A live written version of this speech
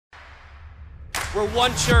We're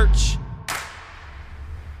one church.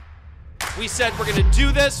 We said we're going to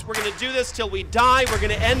do this. We're going to do this till we die. We're going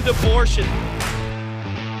to end abortion.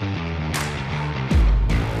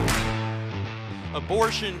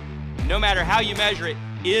 Abortion, no matter how you measure it,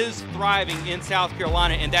 is thriving in South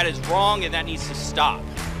Carolina, and that is wrong, and that needs to stop.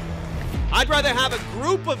 I'd rather have a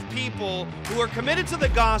group of people who are committed to the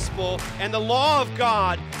gospel and the law of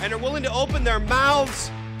God and are willing to open their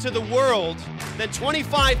mouths to the world than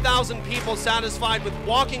 25,000 people satisfied with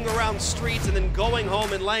walking around streets and then going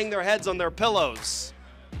home and laying their heads on their pillows.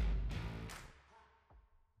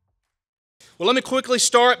 Well, let me quickly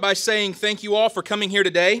start by saying thank you all for coming here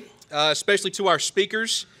today, especially to our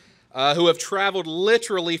speakers who have traveled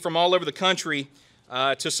literally from all over the country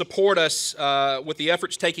to support us with the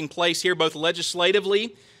efforts taking place here, both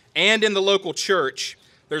legislatively and in the local church.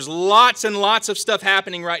 There's lots and lots of stuff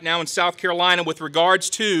happening right now in South Carolina with regards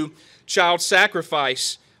to child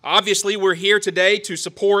sacrifice. Obviously, we're here today to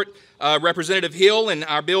support Representative Hill and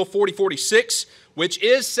our Bill 4046, which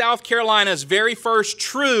is South Carolina's very first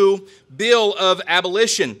true bill of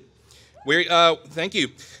abolition. Thank you.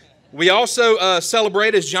 We also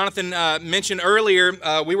celebrate, as Jonathan mentioned earlier,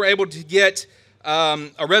 we were able to get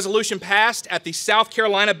a resolution passed at the South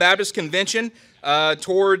Carolina Baptist Convention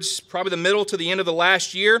towards probably the middle to the end of the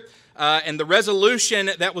last year, and the resolution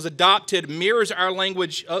that was adopted mirrors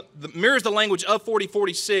the language of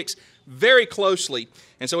 4046 very closely.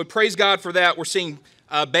 And so we praise God for that. We're seeing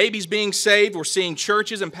babies being saved. We're seeing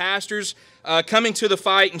churches and pastors coming to the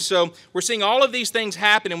fight. And so we're seeing all of these things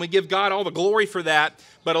happen, and we give God all the glory for that.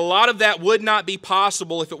 But a lot of that would not be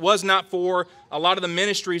possible if it was not for a lot of the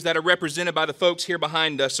ministries that are represented by the folks here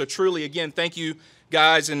behind us. So truly, again, thank you,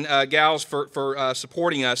 guys and gals, for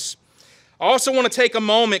supporting us. I also want to take a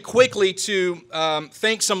moment quickly to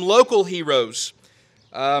thank some local heroes,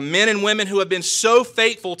 men and women who have been so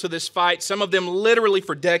faithful to this fight, some of them literally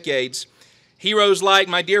for decades. Heroes like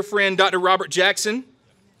my dear friend Dr. Robert Jackson,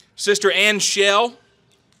 Sister Ann Schell,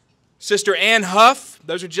 Sister Ann Huff.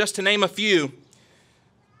 Those are just to name a few.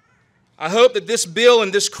 I hope that this bill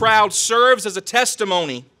and this crowd serves as a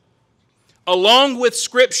testimony, along with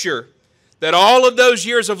Scripture, that all of those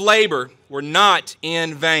years of labor were not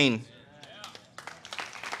in vain.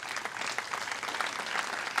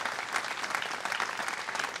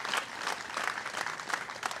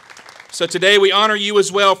 So today we honor you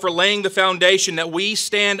as well for laying the foundation that we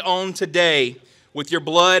stand on today with your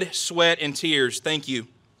blood, sweat, and tears. Thank you.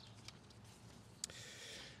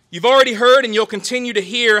 You've already heard and you'll continue to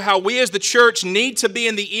hear how we as the church need to be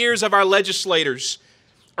in the ears of our legislators,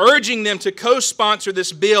 urging them to co-sponsor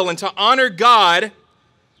this bill and to honor God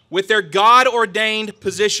with their God-ordained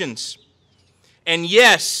positions. And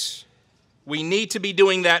yes, we need to be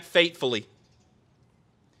doing that faithfully.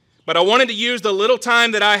 But I wanted to use the little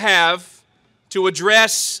time that I have to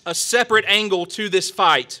address a separate angle to this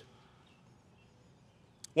fight.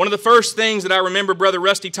 One of the first things that I remember Brother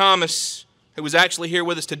Rusty Thomas, who was actually here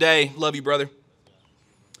with us today, love you, brother.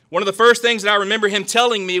 One of the first things that I remember him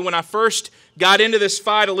telling me when I first got into this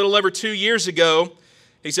fight a little over 2 years ago,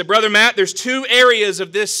 he said, Brother Matt, there's two areas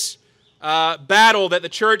of this battle that the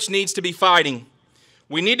church needs to be fighting.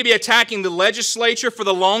 We need to be attacking the legislature for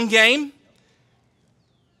the long game,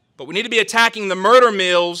 but we need to be attacking the murder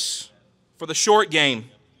mills for the short game.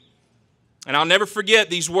 And I'll never forget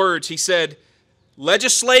these words. He said,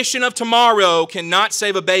 legislation of tomorrow cannot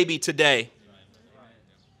save a baby today.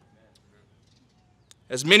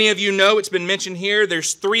 As many of you know, it's been mentioned here,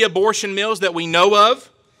 there's 3 abortion mills that we know of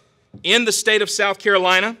in the state of South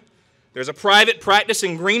Carolina. There's a private practice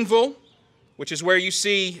in Greenville, which is where you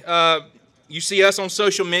see us on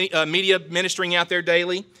social media ministering out there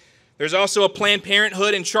daily. There's also a Planned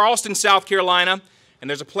Parenthood in Charleston, South Carolina, and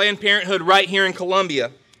there's a Planned Parenthood right here in Columbia.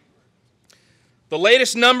 The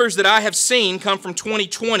latest numbers that I have seen come from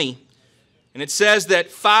 2020, and it says that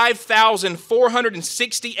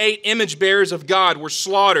 5,468 image bearers of God were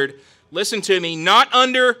slaughtered. Listen to me, not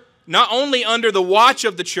only under the watch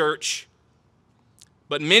of the church,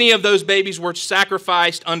 but many of those babies were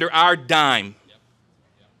sacrificed under our dime.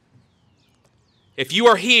 If you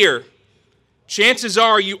are here, chances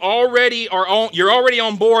are you're already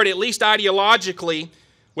on board, at least ideologically,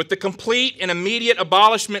 with the complete and immediate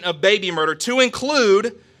abolishment of baby murder, to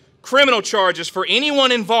include criminal charges for anyone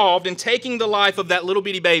involved in taking the life of that little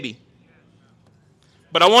bitty baby.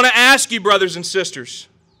 But I want to ask you, brothers and sisters,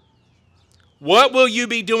 what will you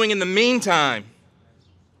be doing in the meantime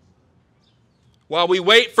while we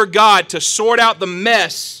wait for God to sort out the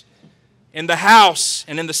mess in the House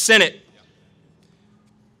and in the Senate?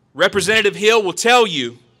 Representative Hill will tell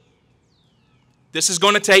you this is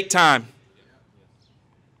going to take time.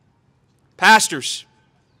 Pastors,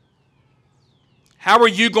 how are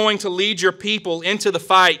you going to lead your people into the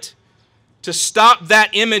fight to stop that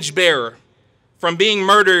image bearer from being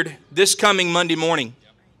murdered this coming Monday morning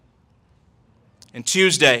and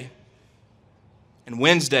Tuesday and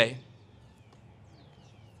Wednesday?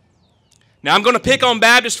 Now, I'm going to pick on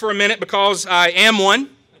Baptists for a minute because I am one,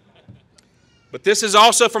 but this is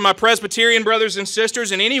also for my Presbyterian brothers and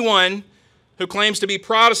sisters and anyone who claims to be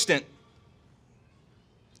Protestant.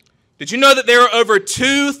 Did you know that there are over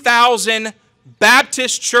 2,000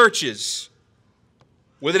 Baptist churches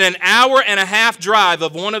within an hour and a half drive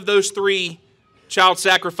of one of those 3 child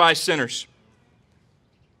sacrifice centers?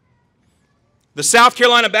 The South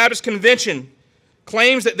Carolina Baptist Convention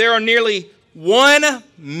claims that there are nearly 1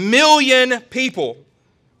 million people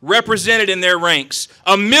represented in their ranks.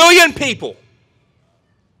 1 million people.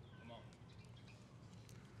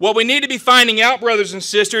 What we need to be finding out, brothers and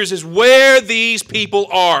sisters, is where these people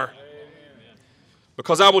are.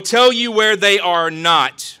 Because I will tell you where they are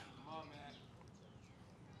not.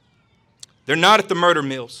 They're not at the murder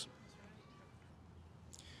mills.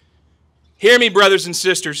 Hear me, brothers and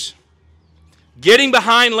sisters. Getting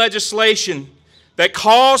behind legislation that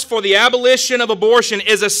calls for the abolition of abortion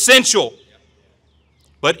is essential,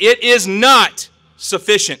 but it is not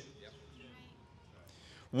sufficient.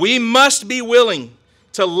 We must be willing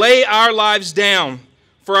to lay our lives down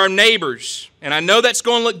for our neighbors. And I know that's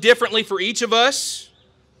going to look differently for each of us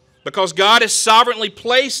because God has sovereignly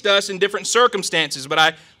placed us in different circumstances. But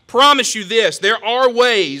I promise you this, there are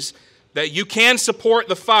ways that you can support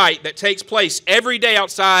the fight that takes place every day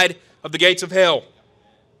outside of the gates of hell.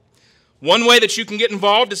 One way that you can get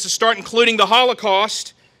involved is to start including the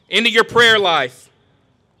Holocaust into your prayer life.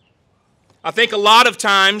 I think a lot of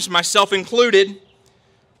times, myself included,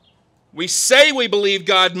 we say we believe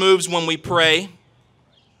God moves when we pray,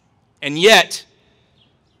 and yet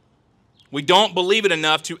we don't believe it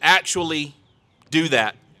enough to actually do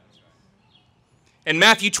that. In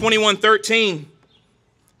Matthew 21:13,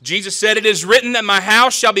 Jesus said, "It is written that my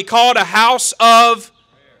house shall be called a house of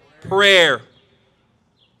prayer."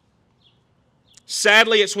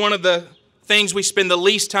 Sadly, it's one of the things we spend the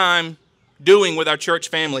least time doing with our church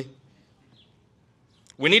family.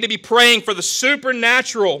 We need to be praying for the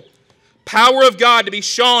supernatural power of God to be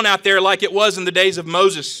shown out there like it was in the days of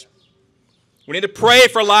Moses. We need to pray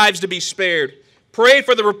for lives to be spared. Pray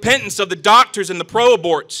for the repentance of the doctors and the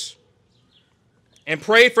pro-aborts. And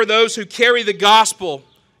pray for those who carry the gospel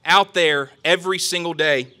out there every single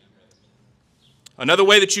day. Another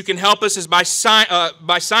way that you can help us is by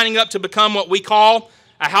signing up to become what we call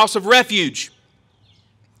a house of refuge.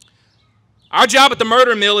 Our job at the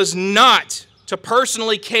murder mill is not to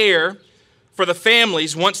personally care for the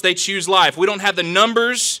families once they choose life. We don't have the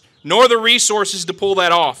numbers nor the resources to pull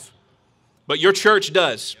that off, but your church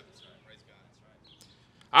does.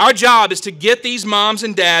 Our job is to get these moms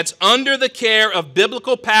and dads under the care of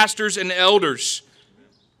biblical pastors and elders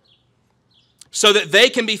so that they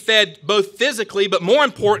can be fed both physically, but more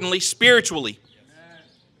importantly, spiritually.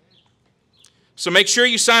 So make sure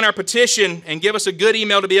you sign our petition and give us a good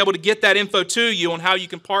email to be able to get that info to you on how you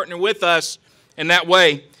can partner with us in that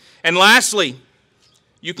way. And lastly,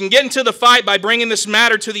 you can get into the fight by bringing this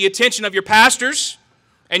matter to the attention of your pastors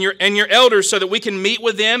and your elders so that we can meet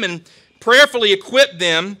with them and prayerfully equip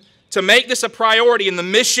them to make this a priority in the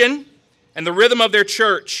mission and the rhythm of their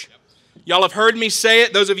church. Y'all have heard me say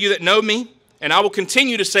it, those of you that know me, and I will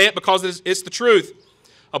continue to say it because it's the truth.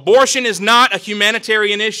 Abortion is not a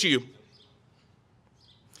humanitarian issue.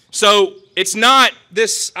 So it's not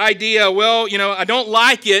this idea, well, I don't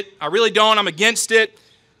like it. I really don't. I'm against it.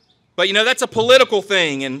 But, that's a political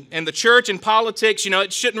thing. And the church and politics,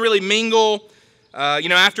 it shouldn't really mingle.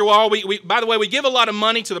 After all, by the way, we give a lot of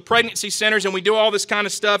money to the pregnancy centers and we do all this kind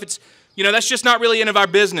of stuff. It's, that's just not really any of our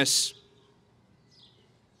business.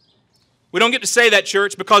 We don't get to say that,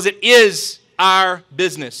 church, because it is our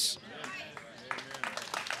business.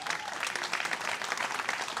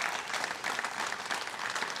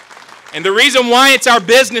 And the reason why it's our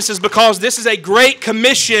business is because this is a Great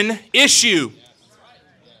Commission issue.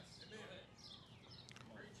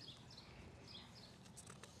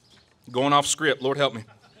 Going off script, Lord help me.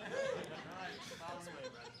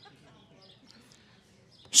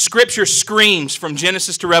 Scripture screams from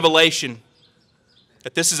Genesis to Revelation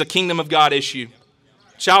that this is a kingdom of God issue.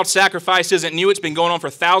 Child sacrifice isn't new. It's been going on for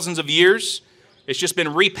thousands of years. It's just been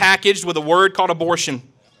repackaged with a word called abortion.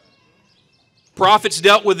 Prophets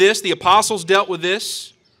dealt with this. The apostles dealt with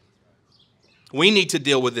this. We need to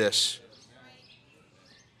deal with this.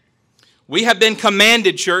 We have been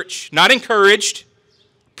commanded, church, not encouraged,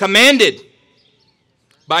 commanded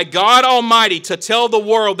by God Almighty to tell the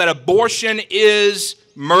world that abortion is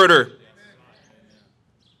murder.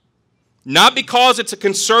 Not because it's a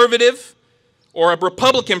conservative or a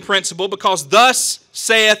Republican principle, because thus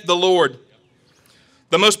saith the Lord.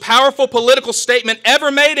 The most powerful political statement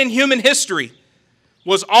ever made in human history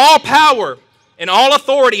was all power and all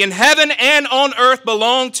authority in heaven and on earth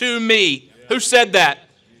belong to me. Who said that?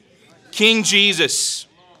 King Jesus.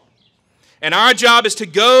 And our job is to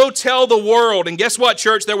go tell the world. And guess what,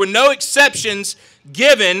 church? There were no exceptions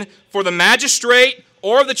given for the magistrate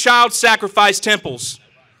or the child sacrifice temples.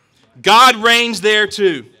 God reigns there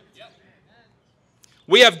too.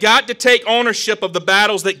 We have got to take ownership of the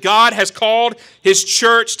battles that God has called His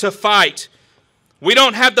church to fight. We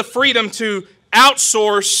don't have the freedom to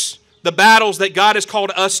outsource the battles that God has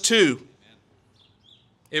called us to.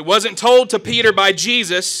 It wasn't told to Peter by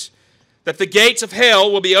Jesus that the gates of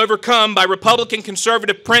hell will be overcome by Republican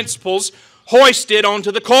conservative principles hoisted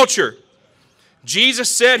onto the culture. Jesus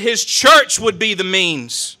said His church would be the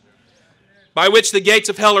means by which the gates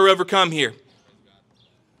of hell are overcome here.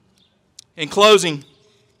 In closing,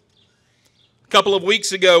 a couple of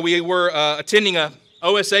weeks ago, we were attending a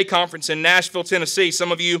OSA conference in Nashville, Tennessee.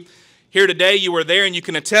 Some of you here today, you were there and you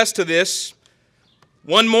can attest to this.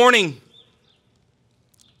 One morning,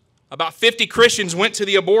 about 50 Christians went to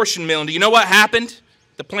the abortion mill. And do you know what happened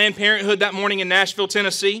to Planned Parenthood that morning in Nashville,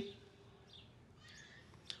 Tennessee?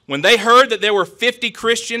 When they heard that there were 50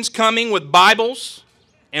 Christians coming with Bibles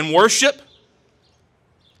and worship,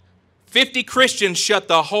 50 Christians shut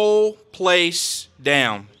the whole place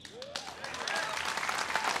down.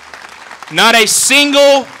 Not a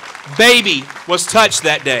single baby was touched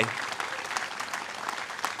that day.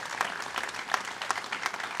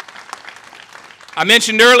 I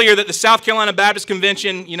mentioned earlier that the South Carolina Baptist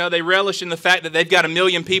Convention, they relish in the fact that they've got 1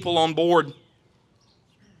 million people on board.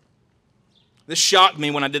 This shocked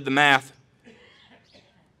me when I did the math.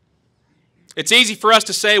 It's easy for us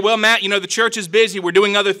to say, well, Matt, the church is busy. We're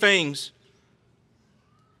doing other things.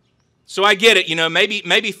 So I get it, maybe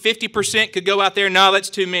 50% could go out there. No, that's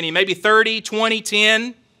too many. Maybe 30, 20,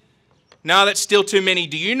 10. No, that's still too many.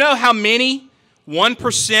 Do you know how many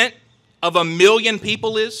 1% of 1 million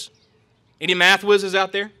people is? Any math whizzes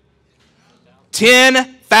out there?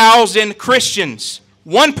 10,000 Christians.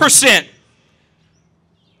 1%.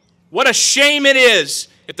 What a shame it is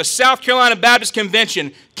if the South Carolina Baptist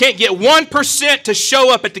Convention can't get 1% to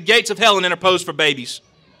show up at the gates of hell and interpose for babies.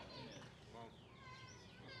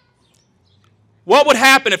 What would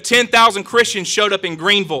happen if 10,000 Christians showed up in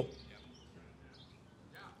Greenville?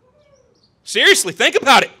 Seriously, think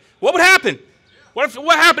about it. What would happen?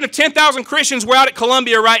 What happened if 10,000 Christians were out at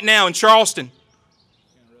Columbia right now in Charleston?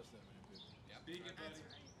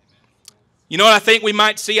 You know what I think we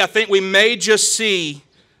might see? I think we may just see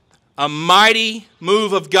a mighty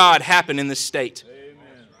move of God happen in this state.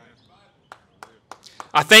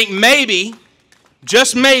 I think maybe,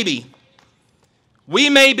 just maybe, we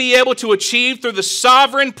may be able to achieve through the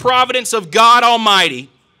sovereign providence of God Almighty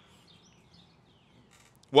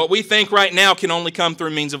what we think right now can only come through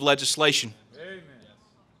means of legislation. Amen.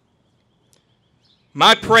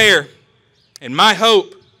 My prayer and my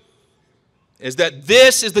hope is that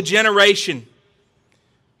this is the generation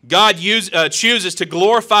God chooses to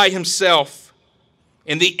glorify Himself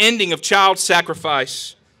in the ending of child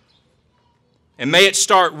sacrifice. And may it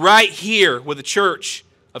start right here with the Church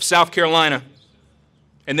of South Carolina,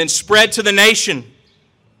 and then spread to the nation,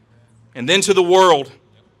 and then to the world.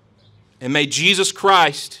 And may Jesus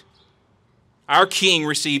Christ, our King,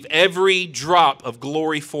 receive every drop of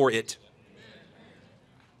glory for it.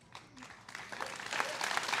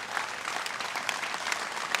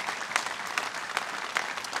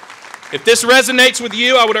 If this resonates with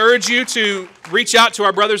you, I would urge you to reach out to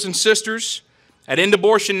our brothers and sisters at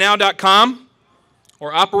endabortionnow.com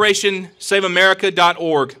or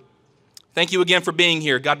operationsaveamerica.org. Thank you again for being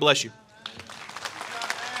here. God bless you.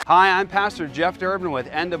 Hi, I'm Pastor Jeff Durbin with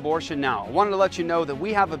End Abortion Now. I wanted to let you know that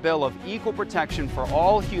we have a bill of equal protection for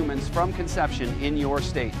all humans from conception in your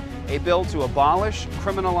state. A bill to abolish,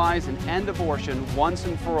 criminalize, and end abortion once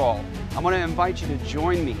and for all. I want to invite you to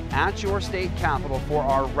join me at your state capitol for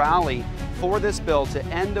our rally for this bill to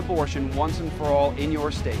end abortion once and for all in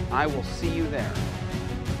your state. I will see you there.